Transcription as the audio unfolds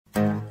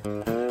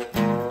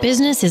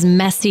Business is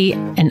messy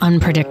and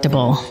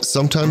unpredictable.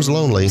 Sometimes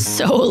lonely.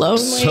 So lonely.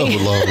 So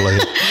lonely.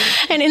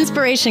 And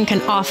inspiration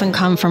can often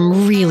come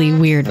from really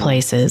weird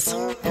places.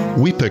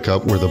 We pick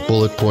up where the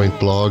bullet point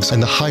blogs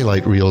and the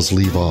highlight reels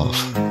leave off.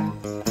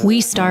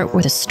 We start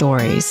with the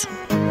stories.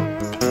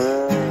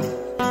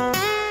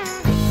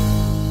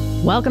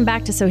 Welcome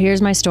back to So Here's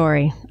My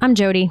Story. I'm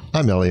Jody.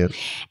 I'm Elliot.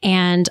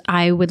 And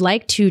I would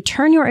like to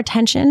turn your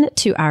attention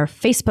to our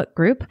Facebook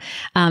group.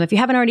 If you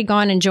haven't already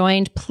gone and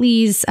joined,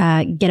 please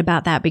get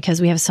about that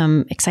because we have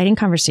some exciting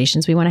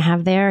conversations we want to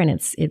have there. And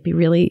it'd be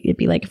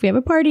like if we have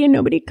a party and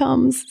nobody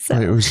comes. So.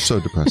 It was so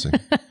depressing.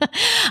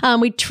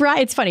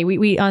 It's funny.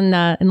 We in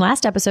the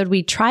last episode,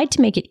 we tried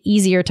to make it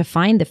easier to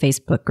find the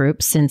Facebook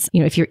group since,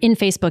 if you're in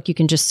Facebook, you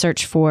can just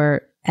search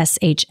for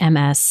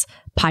SHMS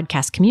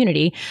podcast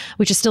community,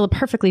 which is still a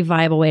perfectly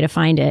viable way to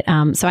find it.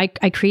 So I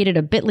created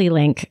a bit.ly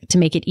link to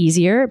make it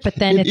easier, but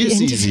then it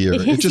is easier.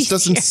 It just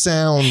doesn't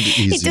sound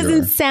easier. It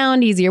doesn't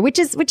sound easier, which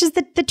is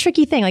the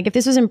tricky thing. Like if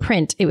this was in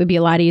print, it would be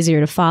a lot easier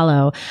to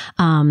follow.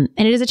 And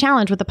it is a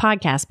challenge with the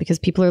podcast because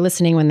people are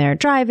listening when they're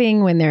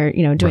driving, when they're,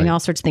 doing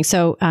all sorts of things.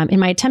 So in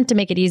my attempt to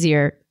make it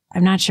easier,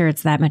 I'm not sure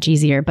it's that much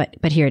easier, but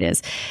here it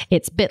is.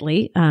 It's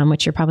bit.ly,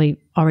 which you're probably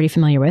already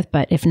familiar with,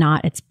 but if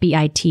not, it's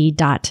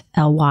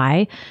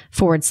bit.ly/.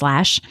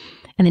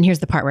 And then here's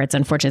the part where it's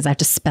unfortunate. I have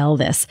to spell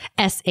this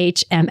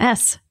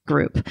SHMS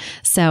group.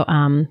 So,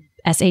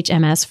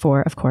 SHMS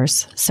for, of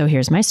course, So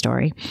Here's My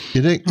Story.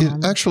 It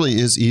actually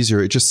is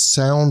easier. It just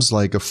sounds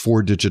like a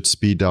 4-digit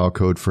speed dial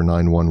code for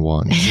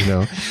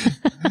 911,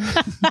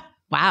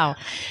 Wow.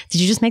 Did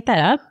you just make that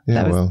up?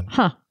 Yeah,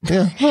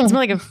 Yeah. It's more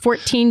like a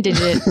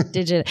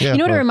 14-digit. Yeah, you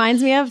know what it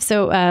reminds me of?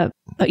 So,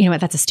 you know what?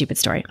 That's a stupid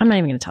story. I'm not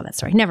even going to tell that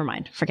story. Never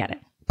mind. Forget it.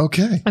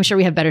 Okay. I'm sure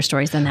we have better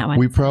stories than that one.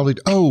 We probably...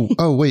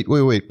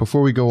 wait.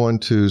 Before we go on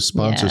to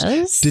sponsors,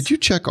 yes? Did you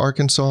check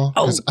Arkansas?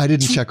 Because I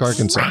didn't check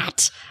Arkansas.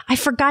 Rat. I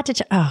forgot to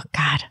check. Oh,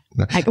 God.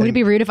 Would it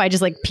be rude if I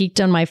just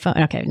peeked on my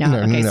phone? Okay. No.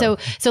 Okay. No.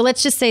 So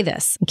let's just say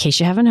this. In case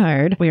you haven't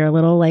heard, we are a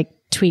little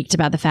tweaked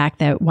about the fact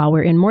that while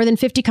we're in more than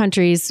 50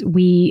 countries,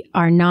 we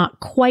are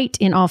not quite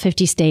in all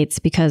 50 states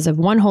because of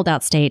one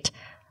holdout state,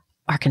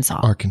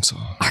 Arkansas.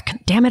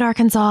 Damn it,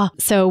 Arkansas.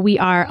 So we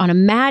are on a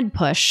mad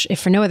push,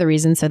 if for no other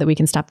reason, so that we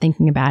can stop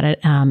thinking about it.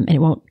 And it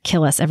won't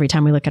kill us every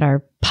time we look at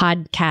our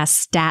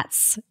podcast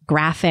stats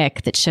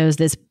graphic that shows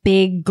this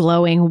big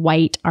glowing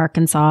white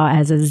Arkansas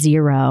as a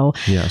 0.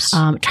 Yes.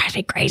 It drives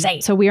me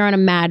crazy. So we are on a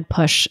mad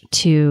push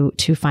to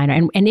find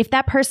her. And if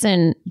that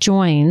person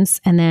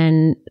joins and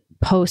then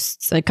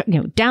posts,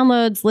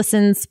 downloads,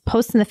 listens,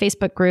 posts in the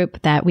Facebook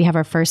group that we have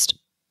our first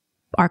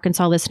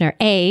Arkansas listener,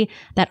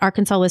 that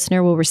Arkansas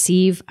listener will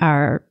receive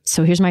our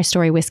So Here's My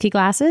Story whiskey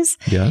glasses.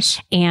 Yes.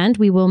 And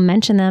we will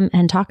mention them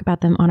and talk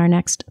about them on our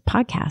next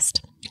podcast.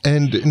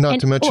 And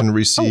not to mention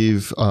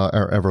receive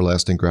our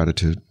everlasting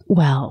gratitude.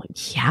 Well,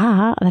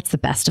 yeah, that's the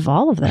best of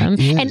all of them.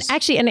 And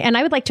actually, and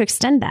I would like to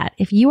extend that.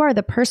 If you are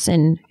the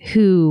person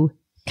who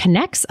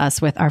connects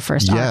us with our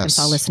first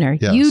Arkansas listener,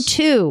 you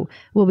too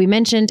will be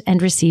mentioned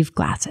and receive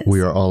glasses. We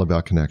are all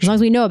about connection. As long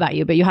as we know about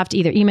you, but you have to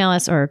either email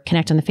us or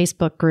connect on the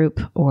Facebook group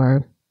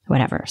or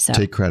whatever. So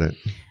take credit.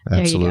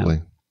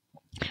 Absolutely.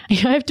 I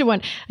have to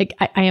wonder,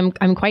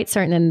 I'm quite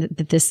certain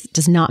that this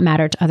does not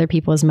matter to other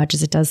people as much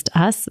as it does to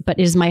us, but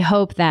it is my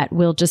hope that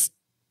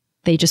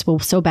they just will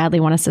so badly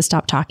want us to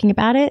stop talking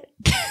about it.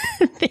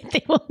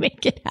 They will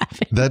make it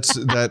happen.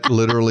 That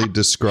literally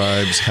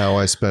describes how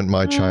I spent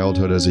my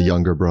childhood as a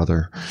younger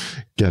brother,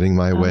 getting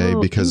my way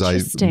because I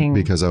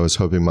was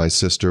hoping my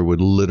sister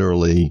would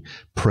literally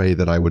pray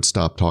that I would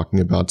stop talking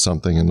about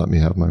something and let me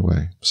have my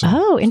way. So.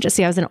 Oh,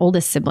 interesting. I was an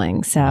oldest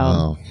sibling,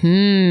 so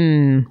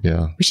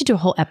yeah, we should do a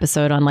whole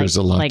episode on there's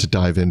a lot to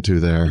dive into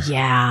there.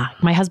 Yeah,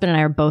 my husband and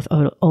I are both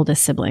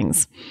oldest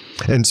siblings.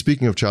 And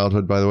speaking of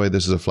childhood, by the way,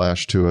 this is a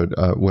flash to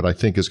what I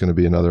think is going to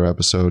be another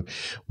episode.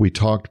 We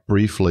talked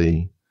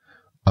briefly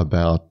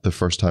about the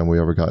first time we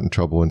ever got in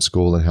trouble in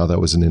school and how that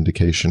was an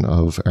indication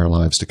of our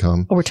lives to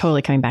come. Oh, we're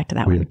totally coming back to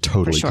that one. We're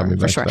totally coming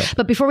back to that.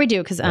 But before we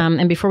do,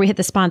 and before we hit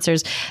the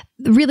sponsors,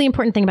 the really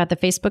important thing about the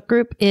Facebook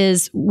group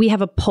is we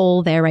have a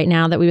poll there right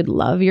now that we would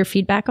love your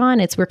feedback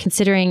on. We're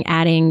considering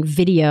adding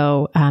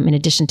video in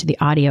addition to the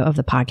audio of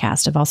the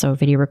podcast, of also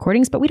video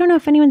recordings, but we don't know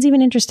if anyone's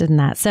even interested in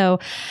that. So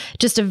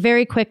just a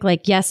very quick,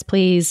 yes,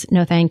 please,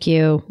 no, thank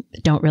you,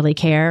 don't really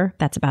care.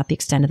 That's about the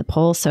extent of the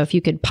poll. So if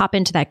you could pop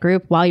into that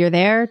group while you're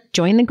there,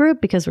 join the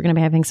group because we're going to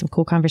be having some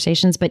cool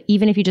conversations. But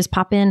even if you just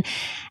pop in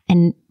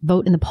and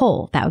vote in the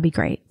poll, that would be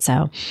great.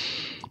 So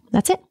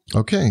that's it.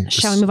 Okay.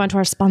 Shall we move on to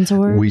our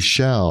sponsor? We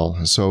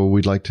shall. So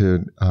we'd like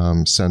to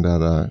send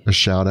out a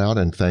shout out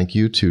and thank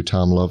you to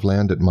Tom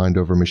Loveland at Mind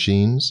Over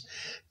Machines,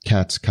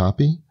 Cat's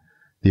Copy,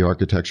 the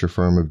architecture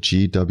firm of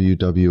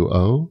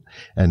GWWO,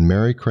 and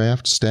Mary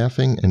Craft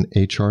Staffing and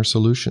HR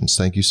Solutions.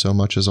 Thank you so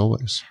much as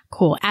always.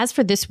 Cool. As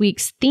for this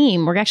week's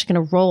theme, we're actually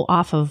going to roll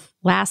off of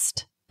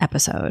last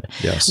episode.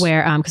 Yes.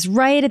 Where, because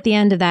right at the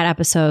end of that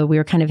episode, we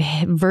were kind of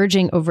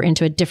verging over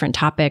into a different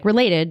topic,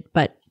 related,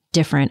 but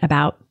different,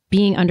 about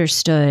being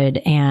understood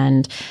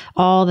and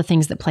all the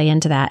things that play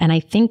into that. And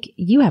I think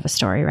you have a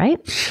story, right?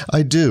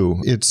 I do.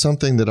 It's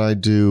something that I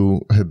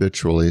do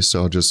habitually,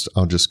 so I'll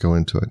just go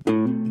into it.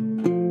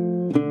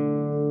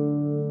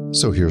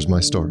 So here's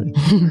my story.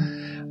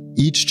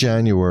 Each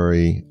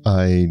January,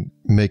 I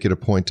make it a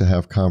point to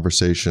have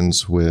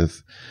conversations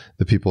with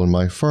the people in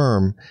my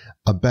firm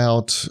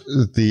about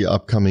the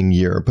upcoming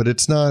year. But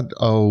it's not,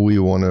 we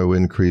want to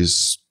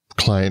increase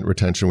client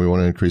retention, we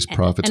want to increase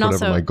profits, and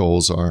whatever also, my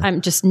goals are.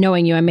 I'm just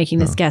knowing you, I'm making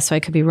this guess, so I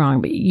could be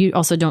wrong, but you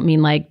also don't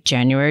mean like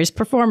January's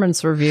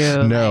performance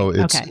review. No,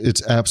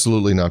 it's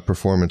absolutely not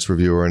performance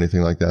review or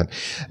anything like that.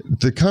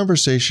 The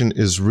conversation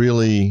is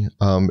really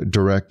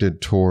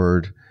directed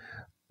toward,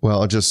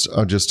 well, I'll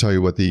just tell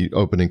you what the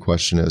opening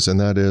question is, and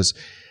that is,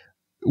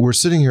 we're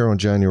sitting here on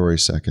January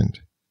 2nd.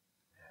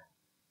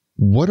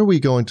 What are we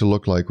going to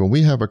look like when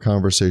we have a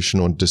conversation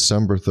on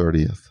December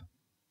 30th?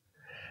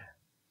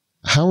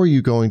 How are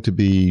you going to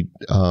be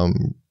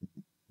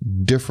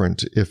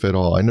different, if at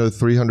all? I know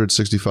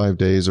 365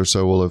 days or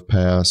so will have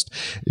passed.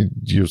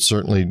 You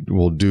certainly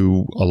will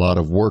do a lot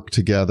of work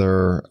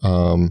together,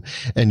 and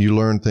you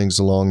learn things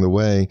along the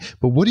way.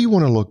 But what do you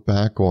want to look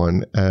back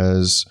on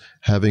as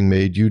having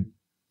made you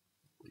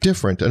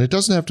different? And it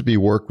doesn't have to be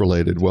work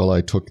related. Well,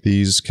 I took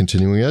these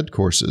continuing ed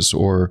courses,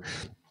 or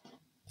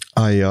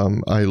I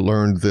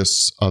learned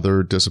this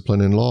other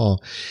discipline in law.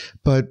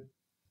 But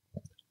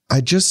I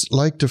just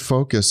like to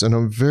focus, and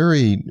I'm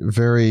very,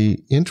 very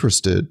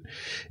interested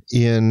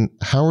in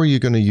how are you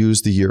going to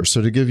use the year. So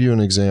to give you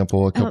an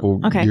example, a couple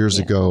years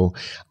ago,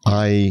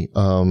 I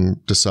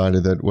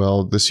decided that,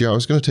 well, this year I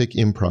was going to take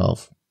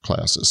improv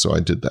classes. So I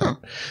did that.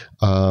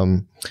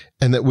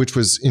 And that, which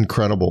was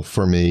incredible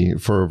for me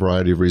for a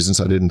variety of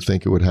reasons. I didn't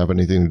think it would have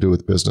anything to do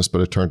with business,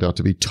 but it turned out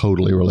to be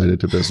totally related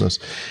to business.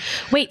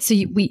 Wait, so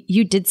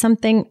you did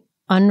something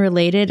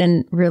unrelated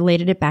and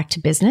related it back to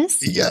business?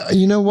 Yeah,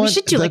 you know what? We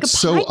should do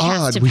That's like a podcast so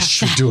odd. about We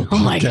should that. do a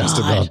podcast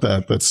about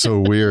that. That's so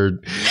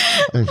weird.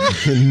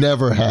 It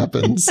never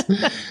happens.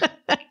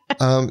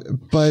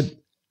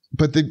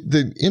 But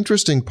the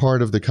interesting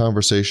part of the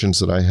conversations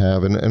that I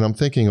have, and I'm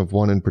thinking of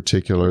one in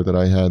particular that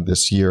I had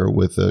this year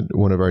with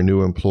one of our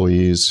new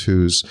employees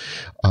who's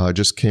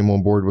just came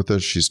on board with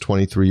us. She's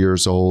 23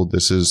 years old.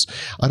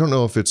 I don't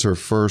know if it's her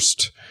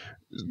first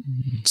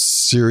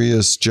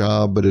serious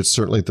job, but it's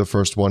certainly the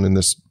first one in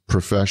this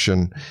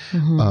profession.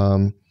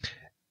 Mm-hmm.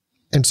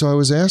 And so I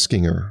was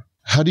asking her,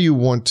 how do you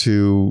want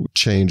to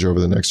change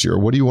over the next year?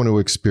 What do you want to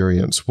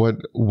experience?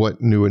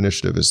 What new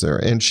initiative is there?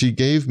 And she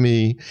gave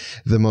me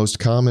the most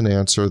common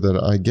answer that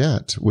I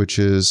get, which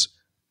is,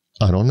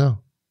 I don't know.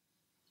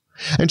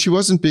 And she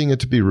wasn't saying it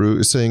to be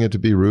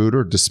rude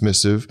or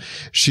dismissive.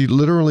 She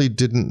literally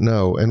didn't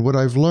know. And what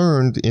I've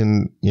learned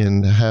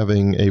in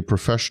having a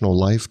professional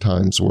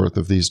lifetime's worth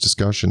of these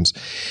discussions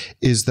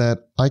is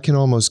that I can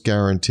almost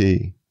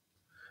guarantee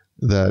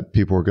that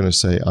people are going to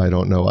say, I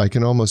don't know. I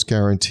can almost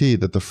guarantee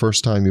that the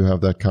first time you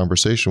have that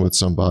conversation with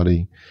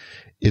somebody,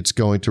 it's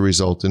going to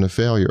result in a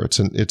failure.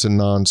 It's a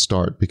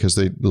non-start because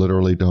they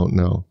literally don't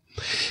know.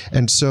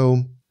 And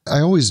so I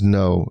always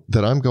know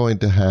that I'm going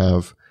to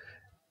have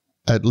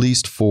at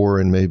least 4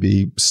 and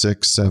maybe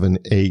 6, 7,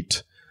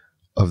 8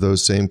 of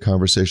those same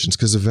conversations,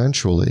 because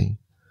eventually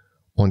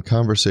on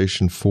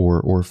conversation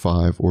 4 or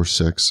 5 or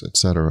 6,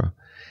 etc.,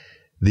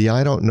 the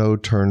I don't know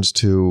turns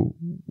to,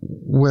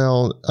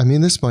 well, I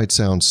mean, this might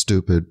sound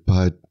stupid,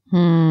 but ...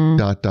 And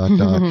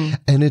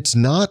it's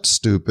not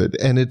stupid.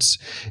 And it's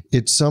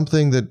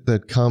something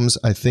that comes,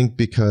 I think,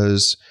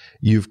 because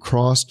you've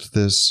crossed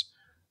this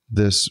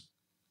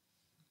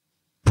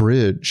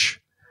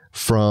bridge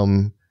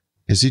from,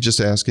 is he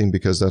just asking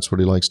because that's what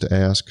he likes to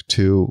ask,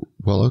 to,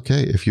 well,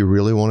 okay, if you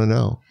really want to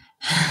know,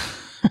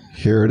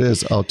 here it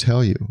is, I'll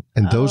tell you.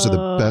 And those are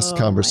the best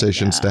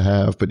conversations to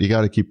have, but you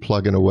got to keep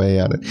plugging away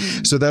at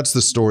it. So that's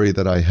the story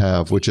that I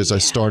have, which is I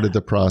started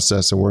the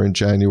process and we're in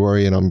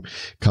January and I'm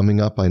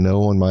coming up, I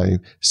know, on my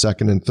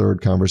 2nd and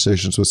 3rd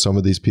conversations with some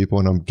of these people,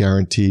 and I'm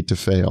guaranteed to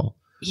fail.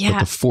 Yeah. But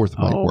the 4th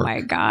might work. Oh my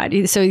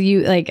God. So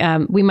you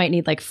we might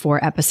need like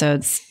 4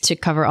 episodes to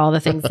cover all the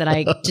things that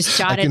I just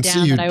jotted I can down.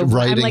 See you that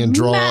writing I'm like and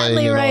drawing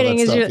and writing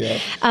all that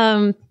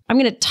stuff. I'm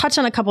going to touch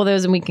on a couple of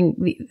those, and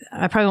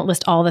I probably won't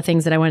list all the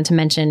things that I wanted to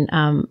mention.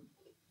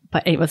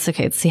 But it's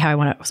okay. Let's see how I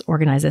want to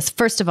organize this.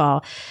 First of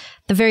all,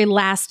 the very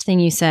last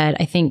thing you said,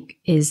 I think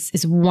is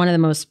one of the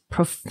most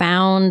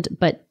profound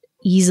but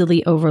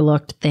easily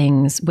overlooked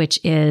things, which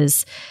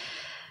is,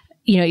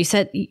 you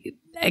said,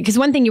 because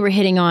one thing you were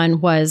hitting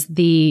on was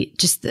the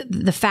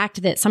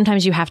fact that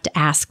sometimes you have to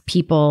ask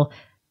people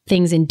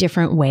things in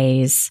different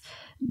ways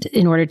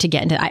in order to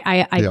get into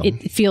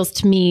it feels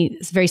to me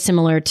it's very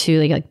similar to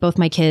like both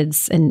my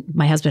kids and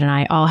my husband and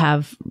I all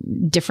have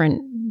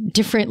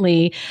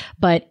differently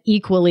but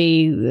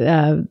equally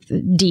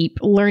deep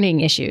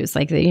learning issues,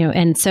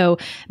 and so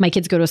my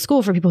kids go to a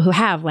school for people who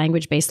have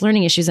language-based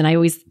learning issues, and I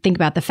always think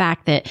about the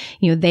fact that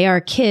they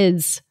are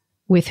kids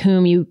with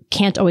whom you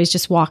can't always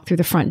just walk through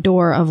the front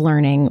door of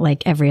learning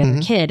like every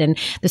other kid. And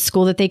the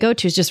school that they go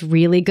to is just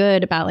really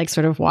good about like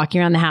sort of walking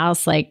around the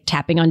house, like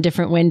tapping on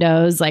different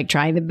windows, like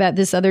trying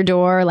this other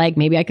door, like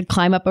maybe I could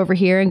climb up over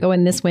here and go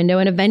in this window.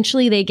 And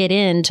eventually they get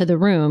into the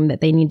room that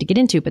they need to get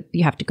into, but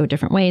you have to go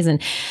different ways. And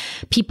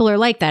people are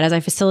like that as I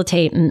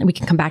facilitate, and we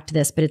can come back to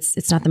this, but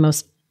it's not the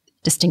most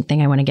distinct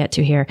thing I want to get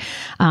to here.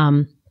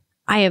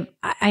 I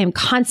am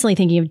constantly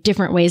thinking of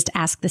different ways to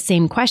ask the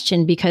same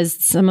question,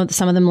 because some of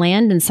them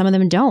land and some of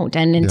them don't.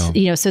 And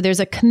so there's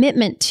a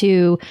commitment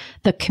to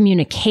the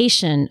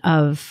communication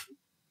of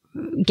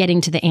getting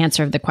to the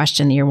answer of the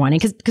question that you're wanting.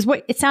 Because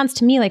what it sounds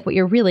to me like what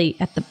you're really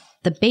at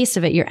the base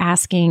of it, you're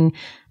asking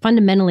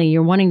fundamentally,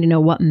 you're wanting to know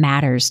what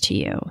matters to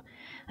you,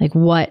 like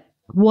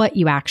what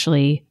you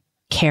actually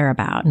care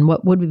about and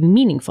what would be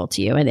meaningful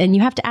to you. And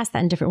you have to ask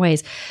that in different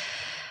ways.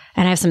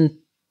 And I have some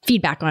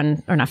feedback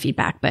on, or not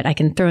feedback, but I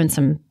can throw in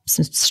some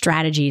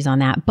strategies on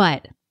that.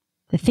 But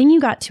the thing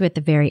you got to at the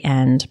very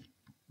end,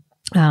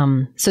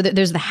 so that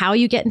there's the how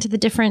you get into the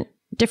different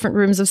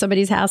rooms of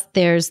somebody's house.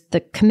 There's the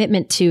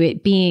commitment to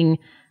it being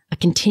a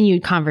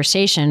continued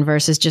conversation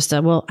versus just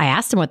well, I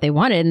asked them what they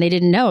wanted and they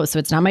didn't know, so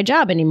it's not my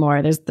job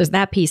anymore. There's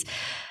that piece.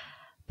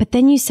 But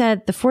then you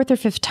said the fourth or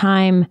fifth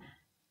time,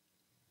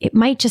 it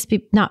might just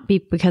not be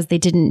because they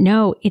didn't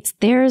know. It's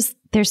there's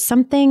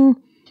something.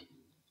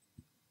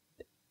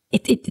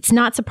 It's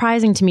not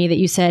surprising to me that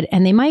you said,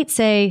 and they might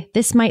say,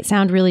 this might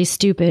sound really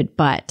stupid,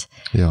 but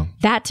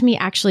that to me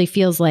actually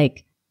feels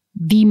like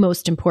the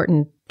most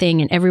important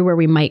thing and everywhere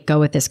we might go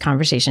with this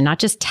conversation, not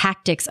just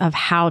tactics of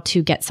how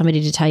to get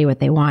somebody to tell you what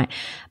they want,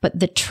 but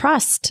the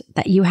trust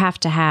that you have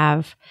to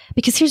have.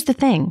 Because here's the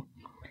thing.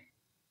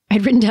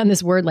 I'd written down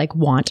this word like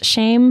want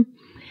shame.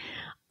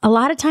 A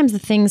lot of times the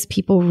things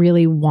people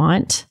really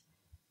want,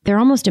 they're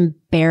almost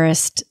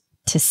embarrassed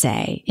to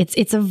say.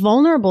 It's a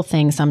vulnerable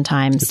thing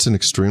sometimes. It's an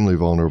extremely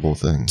vulnerable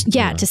thing.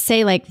 Yeah, to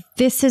say like,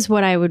 this is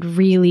what I would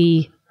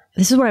really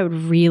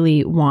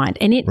want.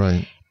 And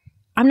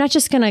I'm not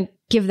just going to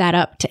give that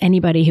up to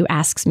anybody who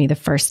asks me the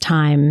first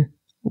time,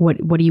 what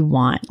do you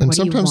want? And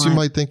sometimes you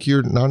might think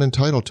you're not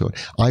entitled to it.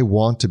 I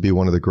want to be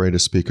one of the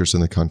greatest speakers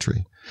in the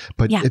country.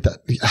 But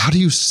how do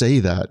you say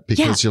that?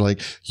 Because you're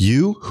like,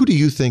 who do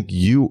you think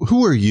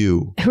who are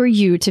you? Who are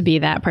you to be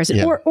that person?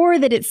 Yeah. Or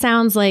that it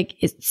sounds like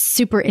it's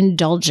super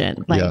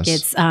indulgent. Like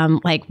it's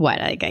like what?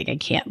 I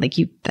can't, like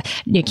you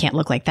can't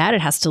look like that.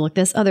 It has to look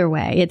this other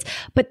way.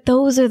 But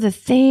those are the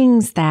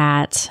things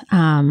that,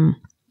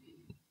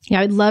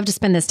 I'd love to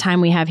spend this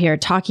time we have here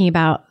talking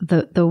about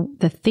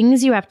the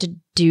things you have to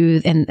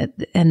do and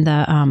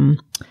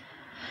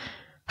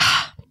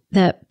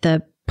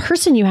the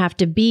person you have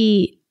to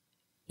be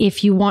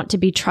if you want to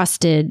be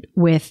trusted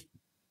with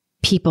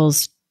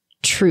people's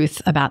truth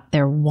about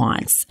their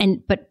wants.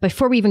 But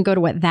before we even go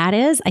to what that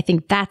is, I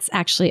think that's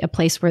actually a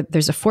place where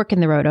there's a fork in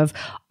the road of,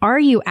 are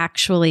you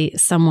actually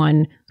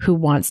someone who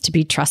wants to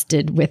be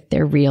trusted with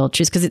their real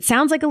truths? Because it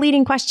sounds like a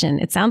leading question.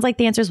 It sounds like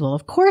the answer is, well,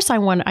 of course I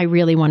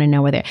really want to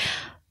know whether.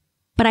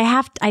 But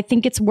I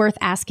think it's worth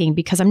asking,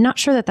 because I'm not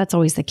sure that that's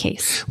always the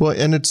case. Well,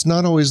 and it's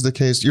not always the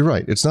case. You're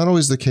right. It's not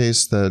always the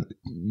case that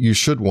you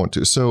should want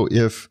to. So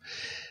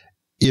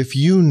if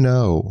you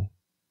know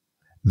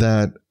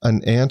that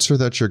an answer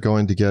that you're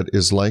going to get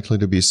is likely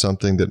to be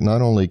something that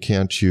not only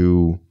can't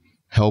you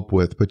help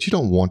with, but you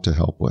don't want to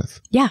help with.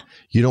 Yeah.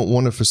 You don't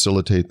want to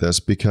facilitate this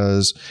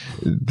because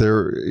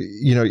they're,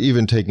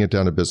 even taking it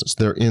down to business,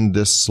 they're in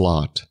this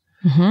slot.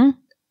 Mm-hmm.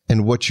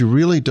 And what you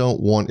really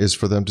don't want is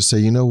for them to say,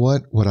 you know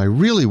what I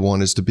really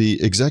want is to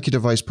be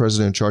executive vice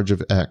president in charge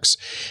of X.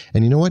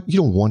 And you know what? You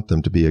don't want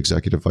them to be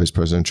executive vice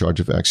president in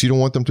charge of X. You don't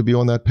want them to be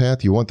on that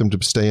path. You want them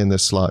to stay in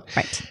this slot.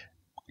 Right.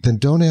 Then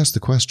don't ask the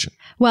question.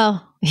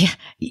 Well,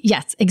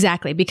 yes,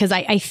 exactly. Because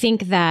I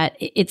think that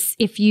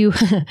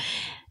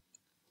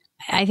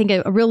I think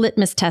a real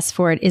litmus test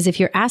for it is if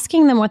you're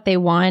asking them what they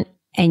want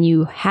and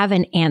you have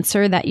an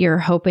answer that you're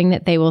hoping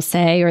that they will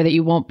say or that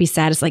you won't be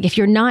satisfied. Like if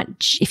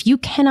you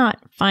cannot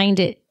find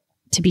it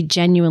to be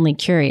genuinely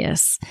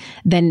curious,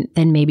 then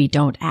maybe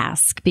don't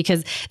ask.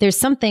 Because there's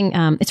something,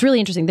 it's really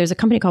interesting. There's a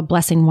company called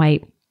Blessing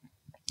White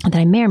that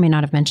I may or may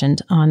not have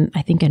mentioned on,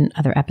 I think, in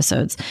other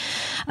episodes,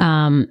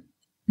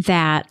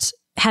 that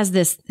has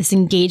this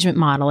engagement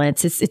model.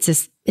 It's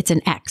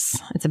an X.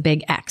 It's a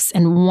big X.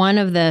 And one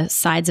of the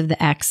sides of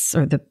the X,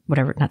 or the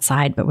whatever, not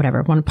side, but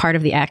whatever, one part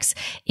of the X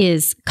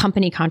is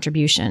company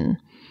contribution.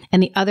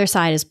 And the other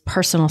side is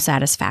personal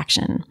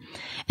satisfaction.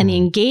 And the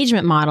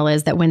engagement model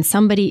is that when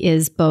somebody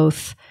is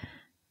both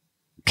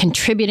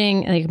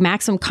contributing, like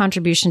maximum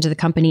contribution to the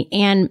company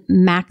and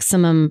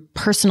maximum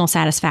personal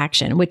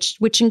satisfaction,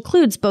 which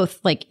includes both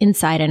like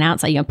inside and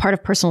outside. Part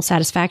of personal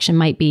satisfaction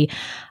might be,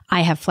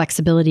 I have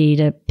flexibility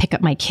to pick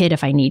up my kid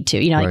if I need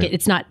to. Like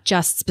it's not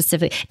just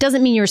specific. It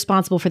doesn't mean you're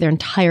responsible for their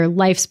entire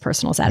life's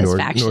personal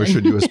satisfaction. Nor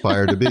should you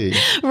aspire to be.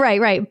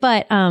 Right.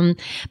 But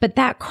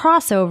that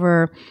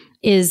crossover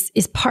is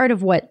part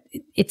of what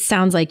it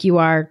sounds like you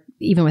are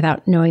even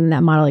without knowing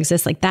that model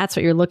exists, like that's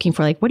what you're looking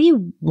for. Like, what do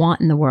you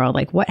want in the world?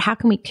 Like how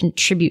can we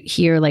contribute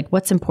here? Like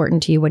what's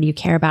important to you? What do you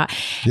care about?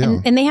 Yeah.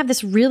 And they have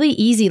this really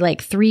easy,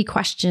 like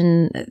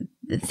 3-question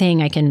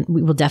thing.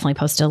 We will definitely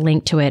post a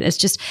link to it. It's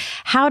just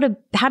how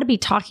to be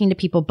talking to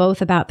people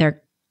both about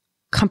their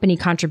company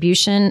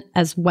contribution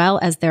as well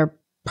as their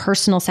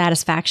personal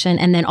satisfaction,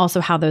 and then also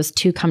how those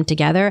two come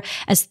together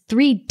as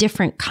 3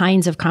 different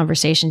kinds of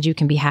conversations you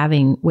can be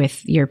having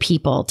with your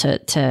people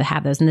to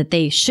have those, and that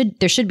there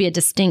should be a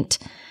distinct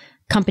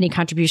company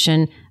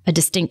contribution, a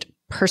distinct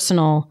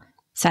personal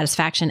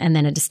satisfaction, and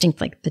then a distinct,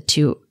 like the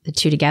two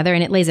together,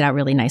 and it lays it out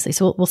really nicely.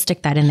 So we'll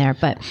stick that in there.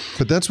 But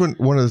that's one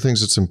of the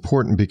things that's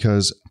important,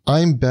 because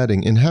I'm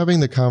betting in having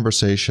the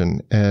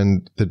conversation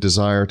and the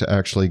desire to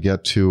actually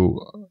get to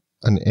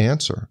an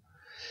answer,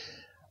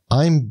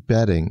 I'm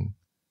betting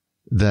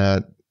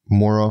that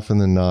more often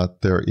than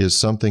not, there is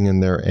something in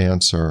their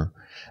answer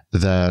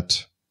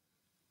that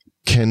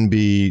can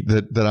be,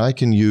 that I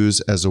can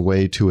use as a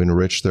way to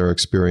enrich their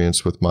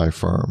experience with my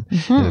firm.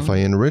 Mm-hmm. And if I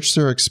enrich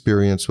their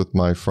experience with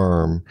my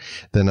firm,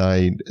 then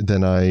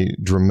I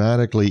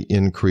dramatically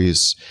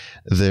increase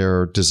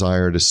their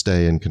desire to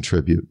stay and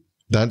contribute.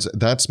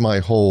 That's my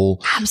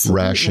whole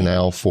Absolutely.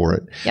 Rationale for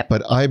it. Yep.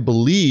 But I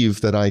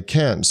believe that I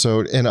can.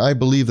 And I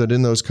believe that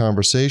in those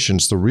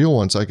conversations, the real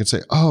ones, I can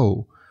say,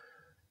 oh,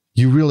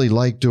 you really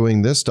like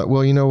doing this stuff.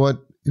 Well, you know what?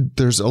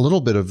 There's a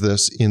little bit of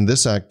this in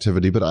this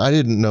activity, but I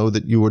didn't know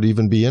that you would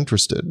even be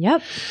interested.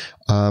 Yep.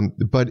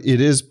 But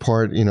it is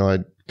part, I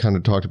kind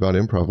of talked about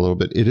improv a little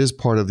bit. It is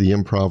part of the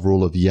improv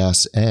rule of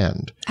yes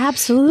and.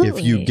 Absolutely.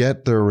 If you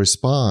get their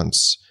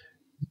response,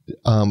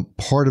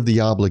 part of the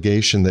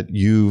obligation that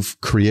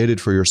you've created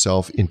for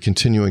yourself in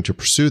continuing to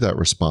pursue that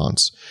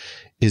response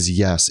is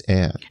yes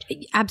and.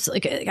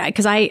 Absolutely.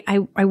 Because I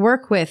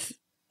work with,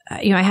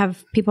 I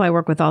have people I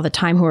work with all the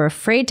time who are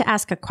afraid to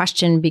ask a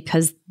question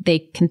because they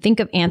can think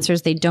of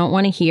answers they don't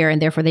want to hear,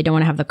 and therefore they don't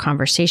want to have the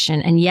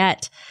conversation. And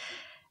yet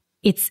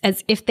it's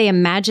as if they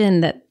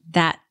imagine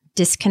that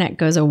disconnect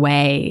goes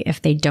away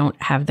if they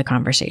don't have the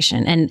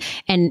conversation.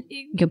 And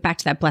go back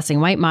to that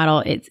Blessing White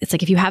model. It's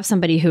like if you have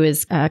somebody who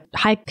is a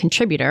high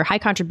contributor, high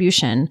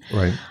contribution,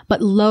 right,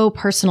 but low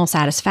personal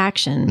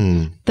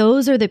satisfaction,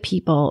 those are the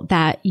people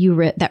that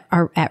that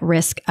are at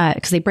risk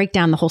because they break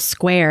down the whole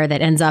square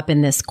that ends up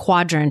in this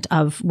quadrant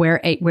of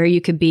where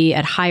you could be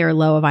at high or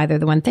low of either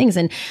of the one things.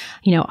 And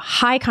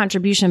high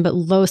contribution but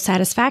low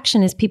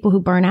satisfaction is people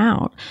who burn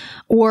out,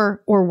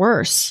 or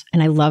worse.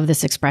 And I love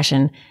this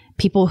expression: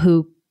 people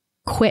who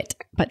quit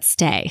but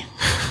stay.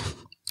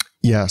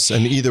 Yes.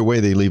 And either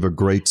way, they leave a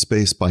great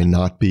space by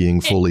not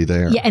being fully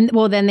there. Yeah. And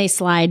then they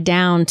slide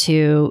down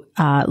to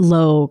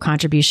low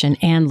contribution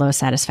and low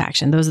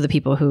satisfaction. Those are the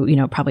people who,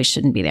 probably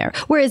shouldn't be there.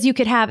 Whereas you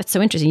could have, it's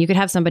so interesting, you could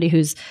have somebody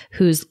who's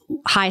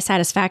high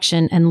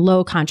satisfaction and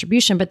low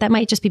contribution, but that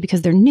might just be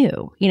because they're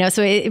new,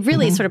 so it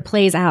really sort of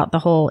plays out the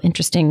whole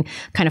interesting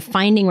kind of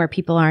finding where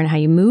people are and how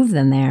you move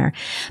them there.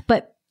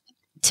 But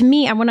to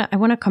me, I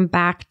want to come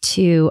back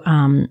to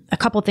a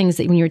couple things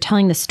that when you were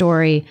telling the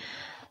story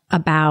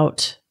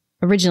about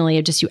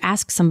originally, just you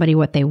ask somebody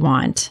what they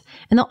want,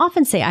 and they'll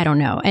often say, I don't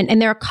know.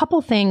 And there are a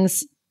couple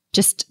things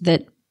just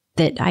that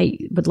I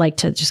would like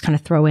to just kind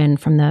of throw in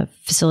from the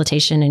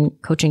facilitation and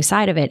coaching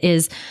side of it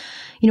is,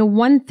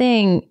 one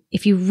thing,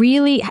 if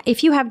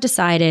you have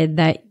decided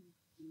that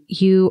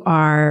you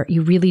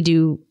really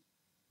do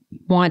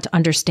want to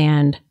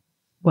understand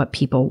what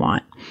people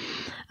want,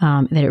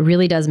 that it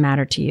really does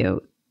matter to you.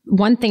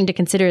 One thing to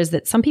consider is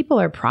that some people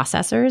are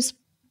processors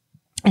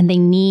and they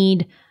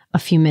need a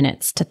few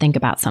minutes to think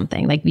about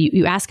something. Like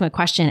you ask them a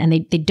question and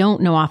they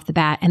don't know off the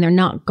bat, and they're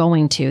not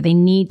going to. They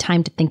need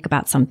time to think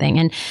about something.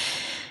 And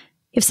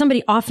if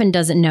somebody often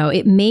doesn't know,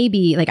 it may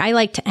be like, I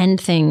like to end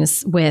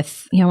things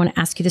with, I want to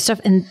ask you this stuff.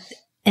 And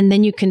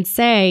then you can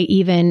say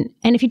even,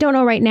 and if you don't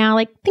know right now,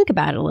 like think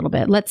about it a little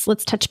bit. Let's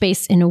touch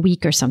base in a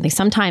week or something.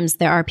 Sometimes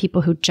there are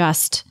people who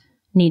just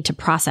need to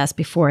process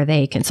before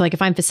they can. So like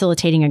if I'm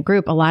facilitating a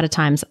group, a lot of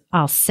times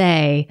I'll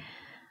say,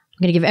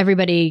 I'm going to give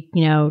everybody,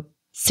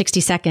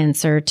 60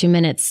 seconds or 2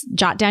 minutes,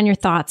 jot down your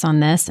thoughts on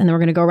this. And then we're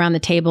going to go around the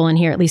table and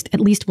hear at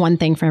least one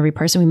thing from every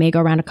person. We may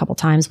go around a couple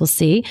times. We'll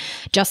see,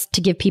 just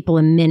to give people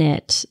a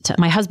minute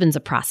my husband's a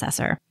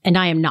processor and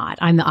I am not.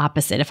 I'm the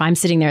opposite. If I'm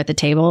sitting there at the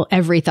table,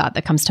 every thought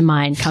that comes to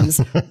mind comes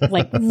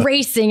like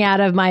racing out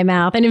of my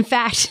mouth. And in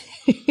fact,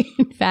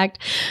 back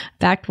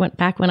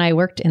when I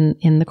worked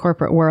in the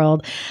corporate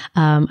world,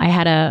 I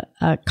had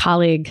a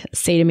colleague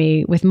say to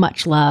me with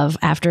much love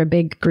after a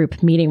big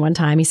group meeting one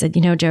time, he said,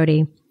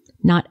 Jody,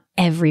 not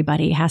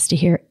everybody has to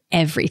hear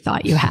every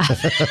thought you have.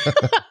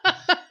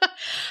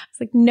 It's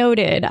like,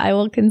 noted. I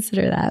will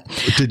consider that.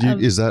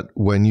 Is that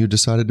when you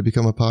decided to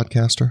become a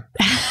podcaster?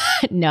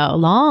 No,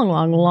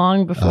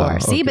 long before.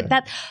 See,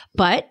 okay.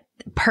 but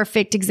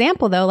perfect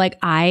example though. Like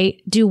I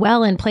do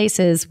well in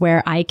places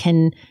where I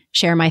can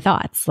share my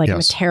thoughts. Like I'm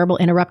a terrible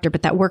interrupter,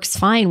 but that works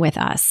fine with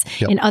us.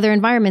 Yep. In other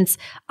environments,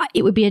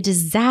 it would be a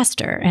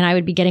disaster and I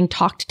would be getting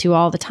talked to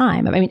all the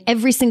time. I mean,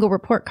 every single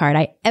report card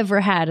I ever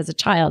had as a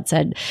child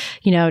said,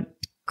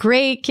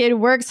 great kid,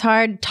 works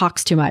hard,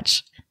 talks too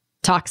much.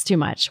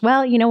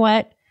 Well, you know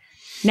what?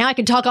 Now I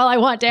can talk all I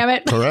want, damn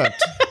it.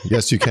 Correct.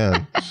 Yes, you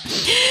can.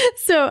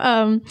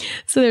 So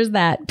there's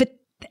that. But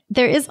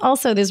there is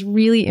also this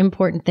really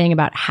important thing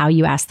about how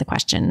you ask the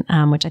question,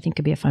 which I think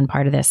could be a fun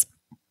part of this.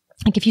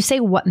 Like if you say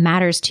what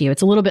matters to you,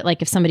 it's a little bit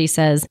like if somebody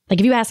says, like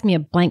if you ask me a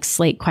blank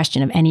slate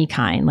question of any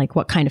kind, like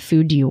what kind of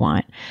food do you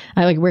want?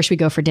 Like where should we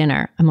go for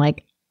dinner? I'm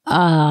like,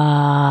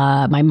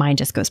 my mind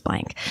just goes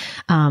blank.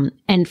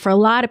 And for a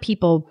lot of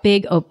people,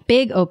 big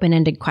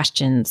open-ended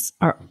questions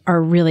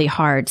are really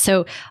hard.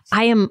 So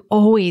I am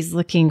always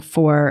looking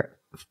for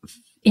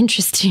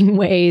interesting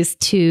ways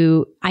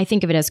to, I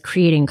think of it as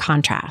creating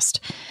contrast.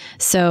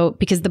 So,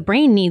 because the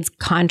brain needs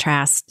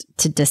contrast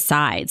to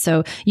decide.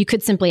 So you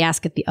could simply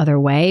ask it the other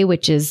way,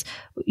 which is,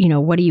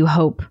 what do you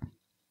hope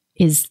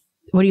is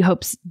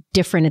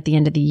different at the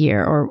end of the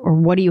year? Or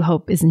what do you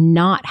hope is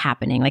not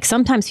happening? Like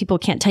sometimes people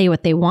can't tell you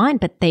what they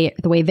want, but the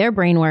way their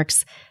brain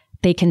works,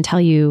 they can tell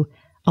you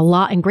a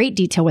lot in great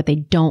detail what they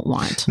don't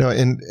want. No,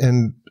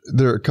 and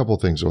there are a couple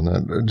of things on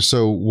that.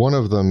 So one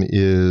of them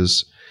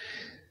is,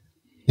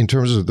 in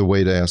terms of the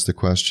way to ask the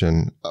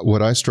question,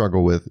 what I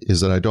struggle with is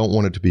that I don't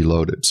want it to be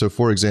loaded. So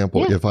for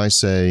example, if I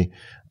say,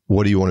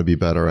 what do you want to be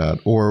better at?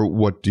 Or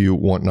what do you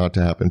want not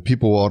to happen?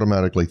 People will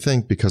automatically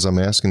think, because I'm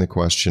asking the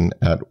question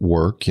at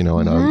work,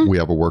 and we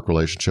have a work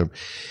relationship,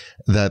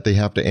 that they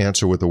have to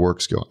answer with a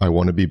work skill. I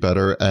want to be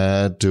better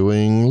at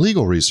doing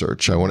legal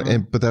research.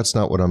 But that's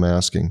not what I'm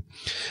asking.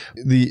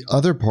 The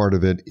other part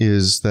of it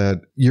is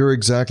that you're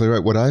exactly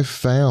right. What I've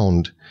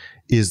found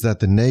is that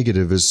the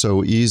negative is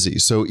so easy.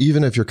 So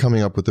even if you're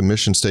coming up with a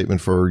mission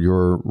statement for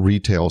your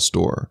retail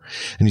store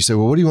and you say,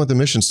 well, what do you want the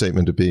mission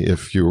statement to be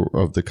if you're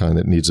of the kind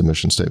that needs a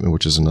mission statement,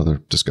 which is another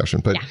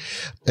discussion,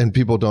 and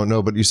people don't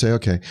know, but you say,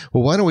 okay,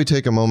 well, why don't we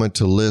take a moment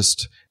to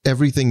list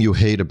everything you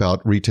hate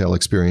about retail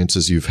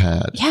experiences you've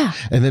had? Yeah.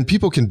 And then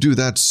people can do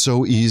that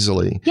so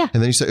easily. Yeah.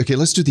 And then you say, okay,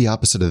 let's do the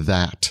opposite of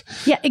that.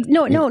 Yeah.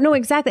 No,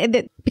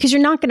 exactly. Because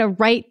you're not going to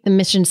write the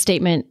mission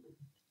statement.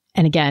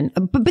 And again,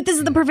 but this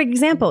is the perfect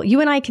example. You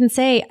and I can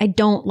say, I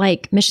don't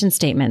like mission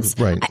statements.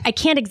 Right. I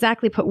can't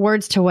exactly put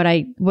words to what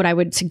I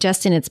would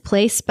suggest in its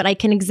place, but I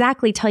can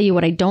exactly tell you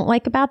what I don't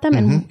like about them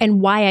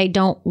and why I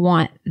don't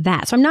want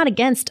that. So I'm not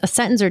against a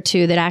sentence or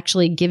two that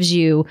actually gives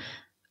you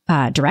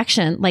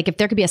direction. Like if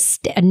there could be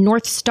a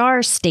North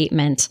Star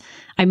statement,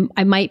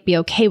 I might be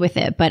okay with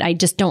it, but I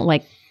just don't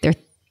like I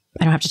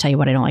don't have to tell you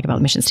what I don't like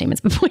about mission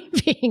statements. But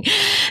point being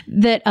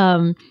that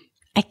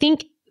I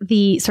think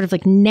the sort of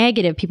like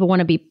negative, people want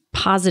to be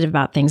positive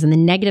about things, and the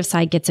negative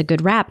side gets a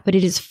good rap, but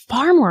it is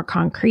far more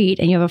concrete,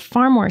 and you have a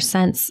far more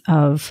sense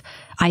of,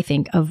 I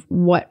think, of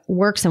what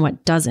works and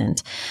what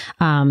doesn't.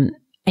 So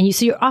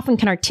you often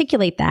can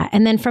articulate that.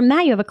 And then from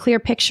that, you have a clear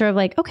picture of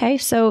like, okay,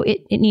 so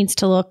it needs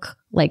to look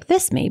like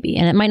this maybe.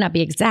 And it might not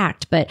be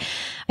exact, but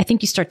I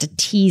think you start to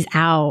tease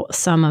out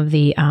some of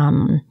the,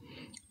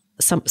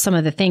 some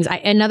of the things.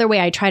 Another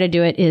way I try to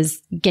do it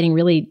is getting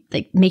really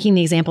like making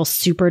the example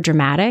super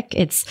dramatic.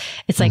 It's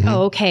like,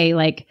 oh, okay.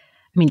 Like,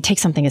 I mean, take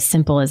something as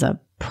simple as a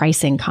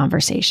pricing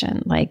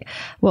conversation. Like,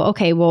 well,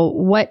 okay, well,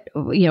 what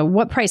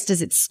price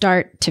does it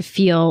start to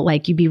feel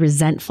like you'd be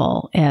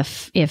resentful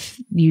if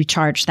you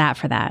charge that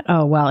for that?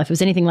 Oh, well, if it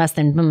was anything less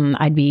than,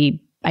 I'd be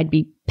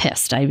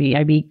pissed.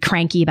 I'd be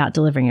cranky about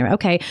delivering it.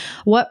 Okay.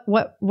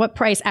 What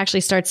price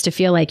actually starts to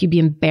feel like you'd be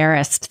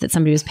embarrassed that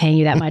somebody was paying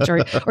you that much,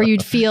 or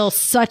you'd feel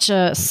such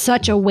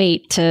a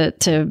weight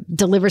to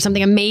deliver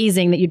something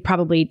amazing that you'd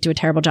probably do a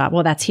terrible job.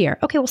 Well, that's here.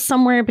 Okay. Well,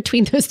 somewhere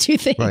between those two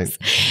things, right.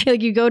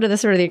 Like you go to the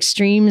sort of the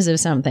extremes of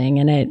something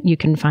and you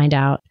can find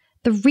out.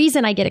 The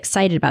reason I get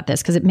excited about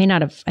this, because it may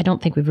not have, I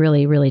don't think we've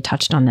really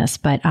touched on this,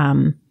 but,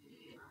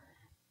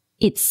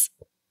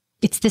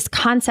 it's this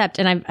concept,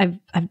 and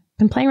I've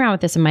been playing around with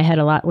this in my head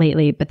a lot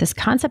lately, but this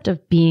concept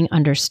of being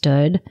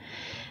understood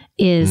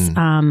is,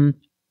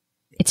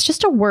 it's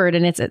just a word,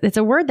 and it's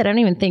a word that I don't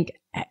even think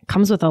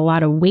comes with a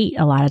lot of weight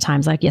a lot of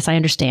times. Like, yes, I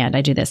understand,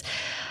 I do this.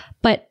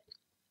 But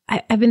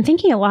I've been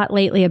thinking a lot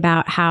lately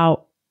about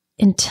how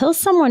until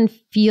someone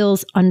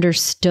feels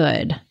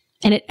understood,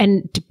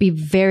 and to be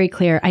very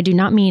clear, I do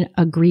not mean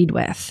agreed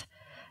with,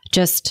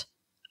 just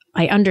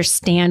I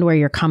understand where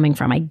you're coming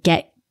from. I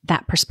get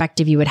that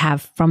perspective you would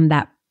have from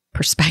that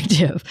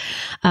perspective.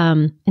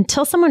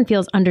 Until someone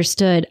feels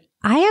understood,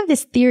 I have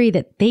this theory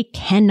that they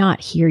cannot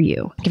hear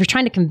you. If you're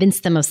trying to convince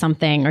them of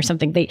something or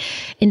something,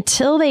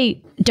 until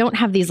they don't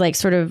have these like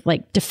sort of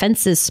like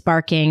defenses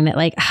sparking that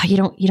like, oh, you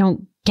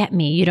don't get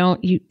me. You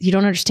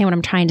don't understand what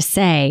I'm trying to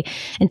say.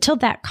 Until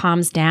that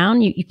calms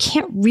down, you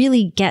can't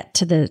really get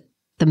to the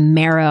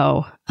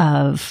marrow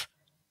of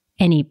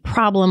any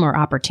problem or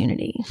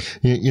opportunity.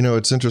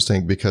 It's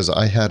interesting because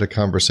I had a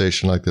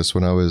conversation like this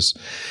when I was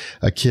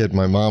a kid.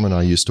 My mom and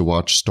I used to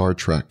watch Star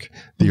Trek,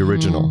 the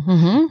original.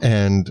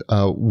 And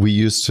we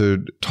used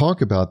to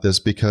talk about this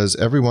because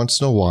every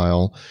once in a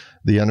while,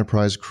 the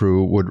Enterprise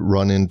crew would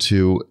run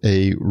into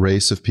a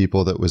race of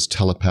people that was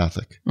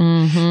telepathic.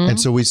 And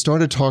so we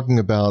started talking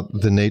about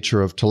the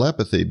nature of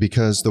telepathy,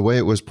 because the way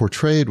it was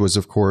portrayed was,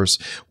 of course,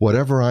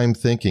 whatever I'm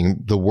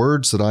thinking, the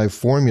words that I've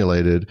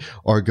formulated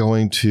are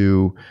going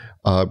to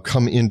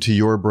come into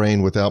your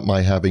brain without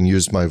my having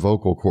used my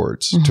vocal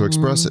cords to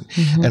express it.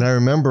 And I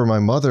remember my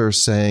mother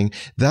saying,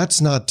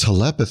 that's not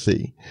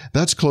telepathy.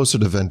 That's closer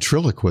to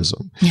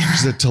ventriloquism. She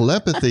said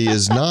telepathy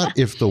is not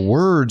if the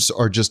words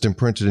are just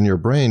imprinted in your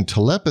brain.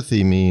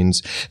 Telepathy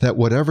means that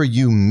whatever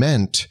you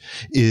meant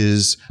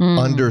is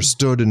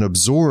understood and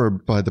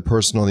absorbed by the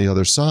person on the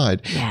other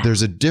side. Yeah.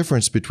 There's a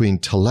difference between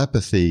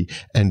telepathy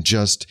and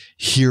just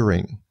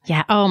hearing.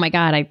 Yeah. Oh my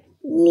God. I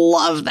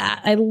love that.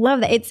 I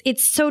love that.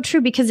 It's so true,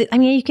 because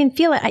you can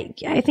feel it.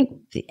 I think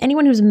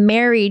anyone who's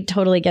married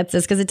totally gets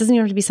this, because it doesn't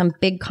even have to be some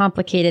big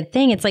complicated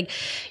thing. It's like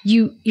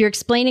you're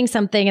explaining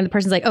something and the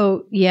person's like,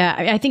 oh yeah.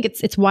 I think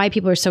it's why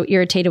people are so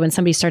irritated when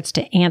somebody starts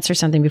to answer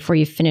something before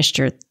you finished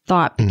your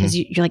thought, because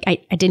you're like, I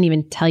didn't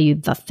even tell you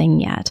the thing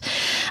yet.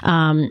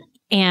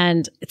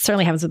 And it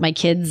certainly happens with my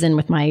kids and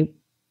with my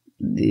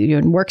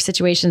work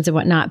situations and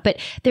whatnot. But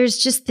there's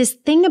just this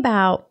thing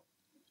about,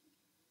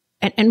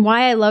 and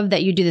why I love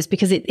that you do this,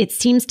 because it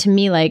seems to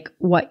me like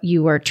what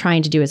you are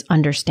trying to do is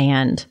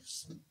understand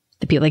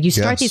the people. Like you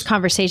start these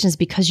conversations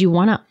because you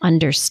want to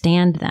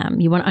understand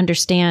them. You want to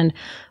understand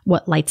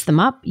what lights them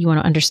up. You want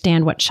to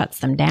understand what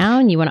shuts them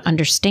down. You want to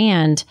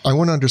understand. I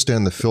want to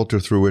understand the filter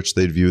through which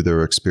they'd view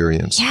their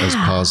experience as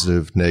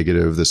positive,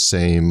 negative, the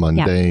same,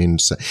 mundane,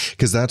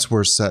 because that's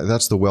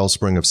the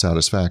wellspring of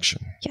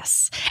satisfaction.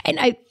 Yes. And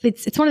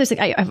it's one of those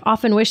things I've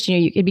often wished,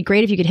 it'd be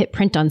great if you could hit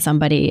print on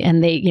somebody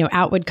and they,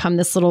 out would come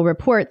this little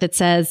report that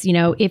says,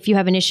 if you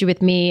have an issue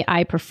with me,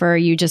 I prefer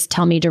you just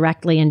tell me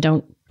directly and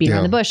don't beat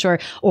around the bush,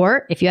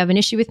 or if you have an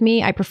issue with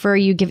me, I prefer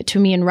you give it to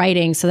me in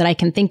writing so that I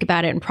can think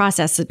about it and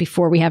process it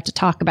before we have to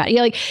talk about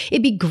it.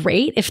 It'd be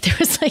great if there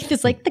was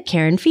the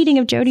care and feeding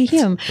of Jody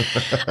Hume.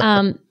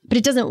 But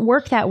it doesn't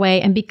work that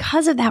way. And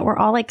because of that, we're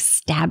all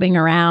stabbing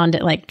around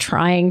at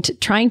trying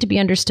to be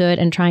understood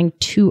and trying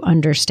to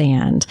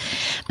understand.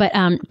 But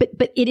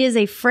it is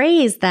a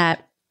phrase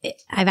that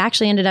I've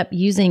actually ended up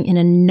using in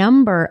a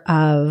number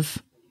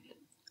of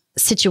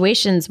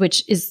situations,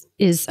 which is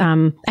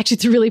actually,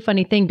 it's a really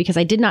funny thing, because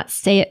I did not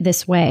say it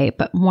this way,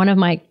 but one of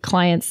my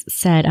clients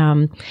said,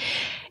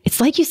 it's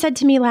like you said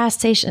to me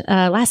last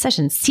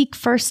session, seek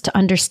first to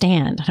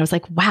understand. And I was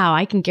like, wow,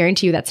 I can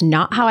guarantee you that's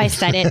not how I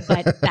said it,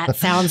 but that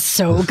sounds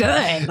so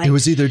good. It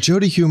was either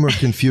Jody Hume or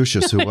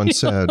Confucius who once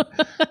said.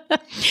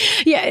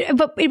 Yeah,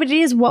 but it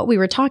is what we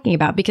were talking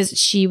about, because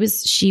she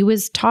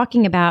was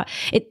talking about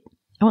it.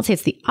 I won't say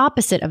it's the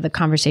opposite of the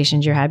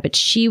conversations you had, but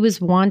she was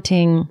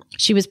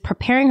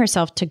preparing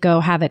herself to go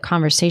have a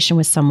conversation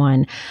with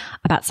someone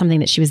about something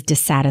that she was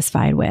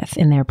dissatisfied with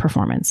in their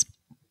performance.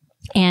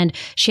 And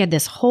she had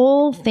this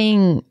whole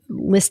thing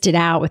listed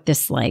out with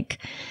this, it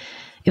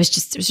was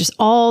just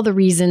all the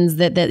reasons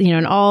that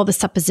and all the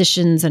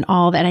suppositions and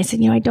all that. And I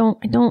said, I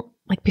don't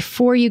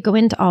before you go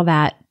into all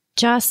that,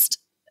 just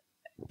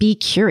be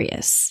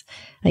curious.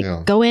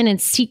 Go in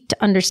and seek to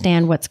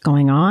understand what's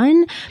going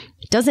on.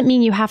 It doesn't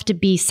mean you have to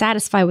be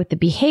satisfied with the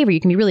behavior. You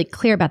can be really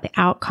clear about the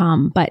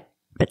outcome, but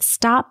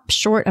stop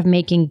short of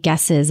making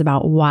guesses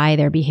about why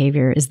their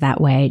behavior is that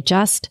way.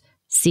 Just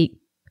seek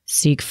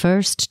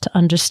first to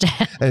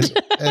understand.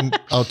 and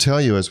I'll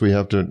tell you, as we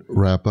have to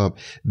wrap up,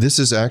 this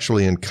is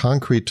actually, in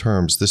concrete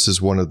terms, this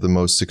is one of the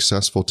most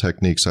successful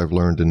techniques I've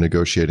learned in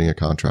negotiating a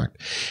contract.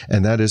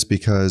 And that is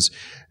because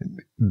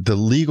the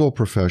legal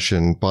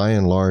profession, by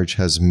and large,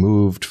 has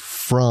moved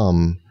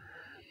from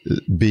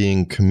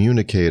being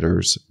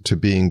communicators to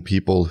being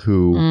people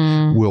who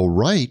will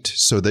write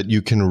so that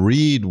you can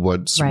read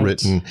what's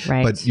written,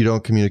 but you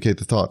don't communicate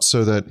the thoughts.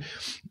 So that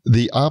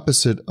the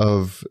opposite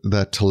of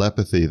that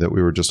telepathy that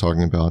we were just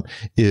talking about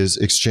is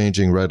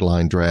exchanging red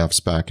line drafts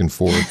back and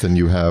forth, and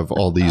you have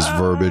all these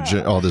verbiage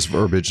and all this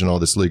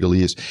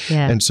legalese.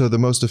 Yeah. And so the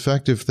most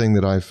effective thing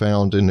that I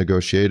found in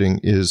negotiating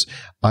is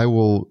I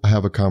will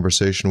have a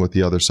conversation with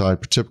the other side,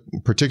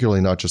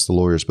 particularly not just the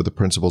lawyers, but the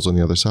principals on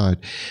the other side.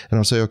 And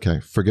I'll say, okay,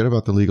 forget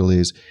about the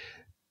legalese.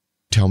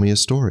 Tell me a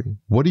story.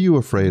 What are you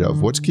afraid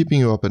of? What's keeping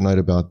you up at night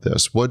about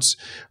this? What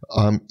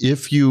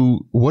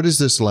is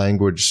this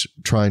language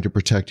trying to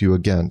protect you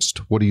against?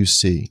 What do you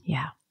see?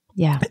 Yeah.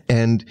 Yeah.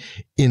 And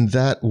in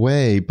that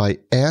way, by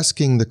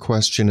asking the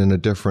question in a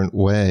different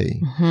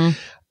way,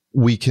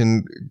 we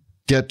can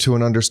get to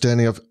an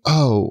understanding of,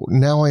 oh,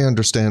 now I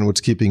understand what's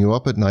keeping you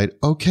up at night.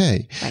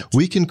 Okay,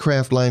 we can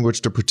craft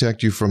language to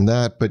protect you from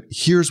that, but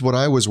here's what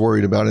I was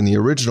worried about in the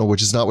original,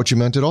 which is not what you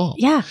meant at all.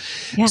 Yeah.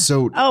 Yeah.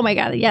 So, oh my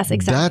God. Yes,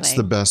 exactly. That's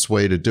the best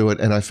way to do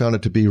it. And I found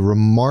it to be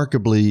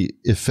remarkably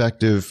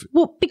effective.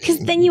 Well, because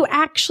then you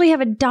actually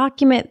have a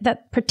document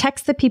that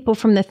protects the people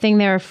from the thing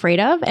they're afraid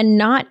of, and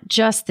not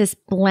just this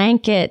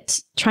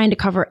blanket trying to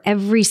cover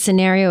every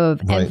scenario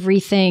of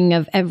everything,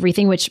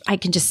 which I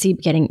can just see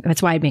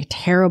that's why I'd make a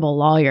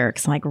terrible lawyer,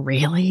 because I'm like,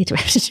 really? Do I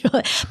have to do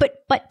it?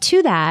 But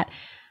to that,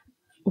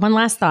 one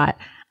last thought,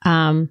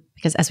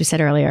 because as we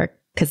said earlier,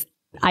 because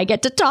I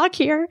get to talk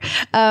here.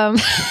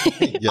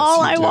 Yes,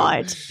 all I do.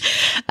 want.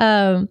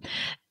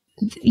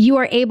 You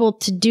are able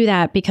to do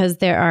that because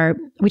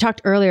we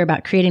talked earlier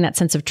about creating that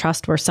sense of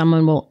trust where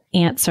someone will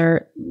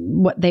answer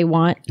what they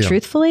want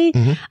truthfully.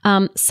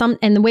 Mm-hmm.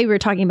 And the way we were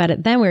talking about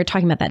it then, we were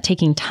talking about that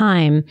taking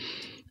time,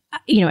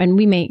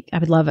 and I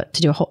would love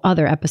to do a whole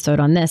other episode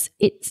on this.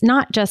 It's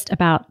not just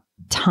about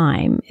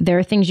time. There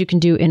are things you can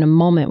do in a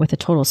moment with a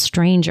total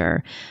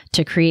stranger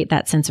to create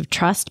that sense of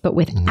trust, but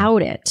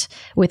without it,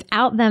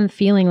 without them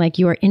feeling like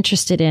you are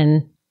interested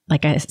in,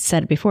 like I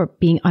said before,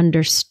 being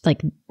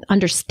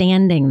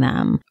understanding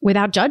them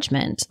without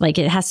judgment. Like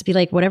it has to be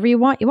like, whatever you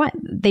want.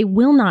 They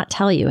will not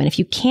tell you. And if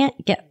you can't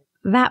get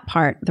that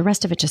part, the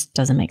rest of it just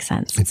doesn't make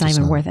sense. It's not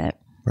even worth it.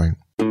 Right.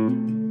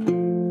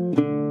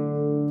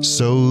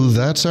 So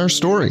that's our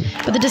story.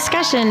 But the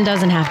discussion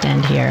doesn't have to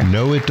end here.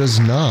 No, it does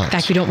not. In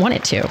fact, we don't want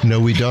it to. No,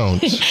 we don't.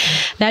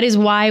 That is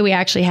why we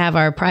actually have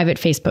our private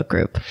Facebook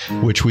group,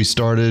 which we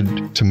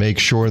started to make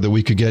sure that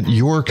we could get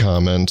your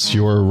comments,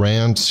 your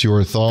rants,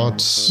 your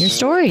thoughts, your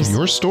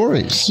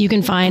stories. You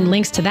can find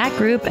links to that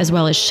group as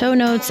well as show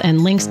notes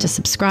and links to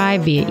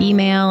subscribe via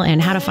email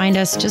and how to find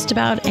us just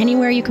about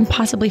anywhere you can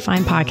possibly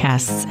find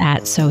podcasts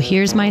at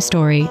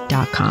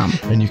sohere'smystory.com.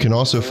 And you can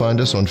also find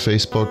us on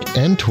Facebook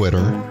and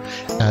Twitter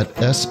at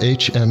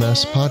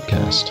SHMS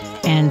Podcast.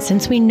 And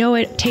since we know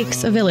it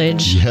takes a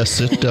village. Yes,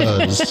 it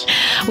does.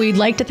 We'd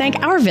like to thank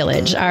our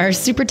village, our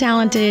super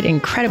talented,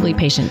 incredibly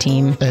patient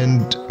team.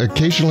 And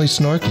occasionally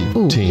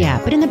snarky team.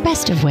 Yeah, but in the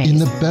best of ways. In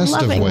the best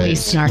Lovingly of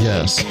ways. Snarky.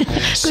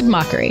 Yes. Good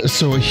mockery.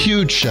 So a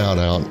huge shout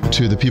out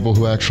to the people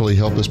who actually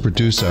help us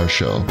produce our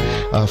show.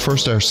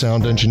 First, our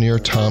sound engineer,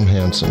 Tom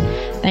Hansen.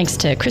 Thanks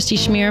to Christy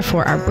Schmier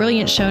for our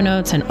brilliant show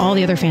notes and all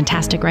the other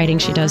fantastic writing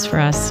she does for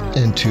us.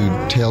 And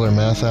to Taylor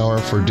Mathauer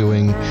for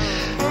doing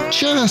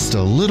just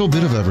a little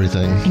bit of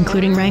everything.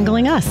 Including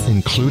wrangling us.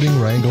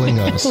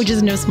 Which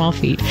is no small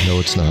feat. No,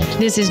 it's not.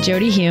 This is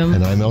Jody Hume.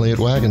 And I'm Elliot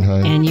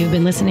Wagenheim. And you've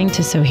been listening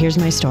to So Here's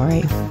My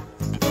Story.